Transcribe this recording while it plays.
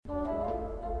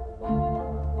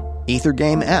Ether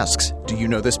Game asks, do you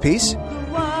know this piece?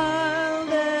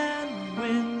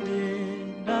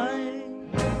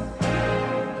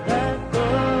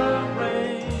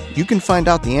 You can find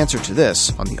out the answer to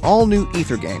this on the all-new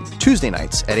Ether Game, Tuesday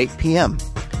nights at 8 p.m.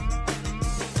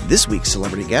 This week's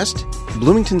celebrity guest,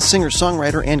 Bloomington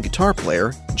singer-songwriter and guitar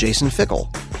player Jason Fickle.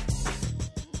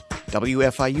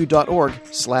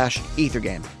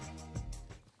 WFIU.org/EtherGame.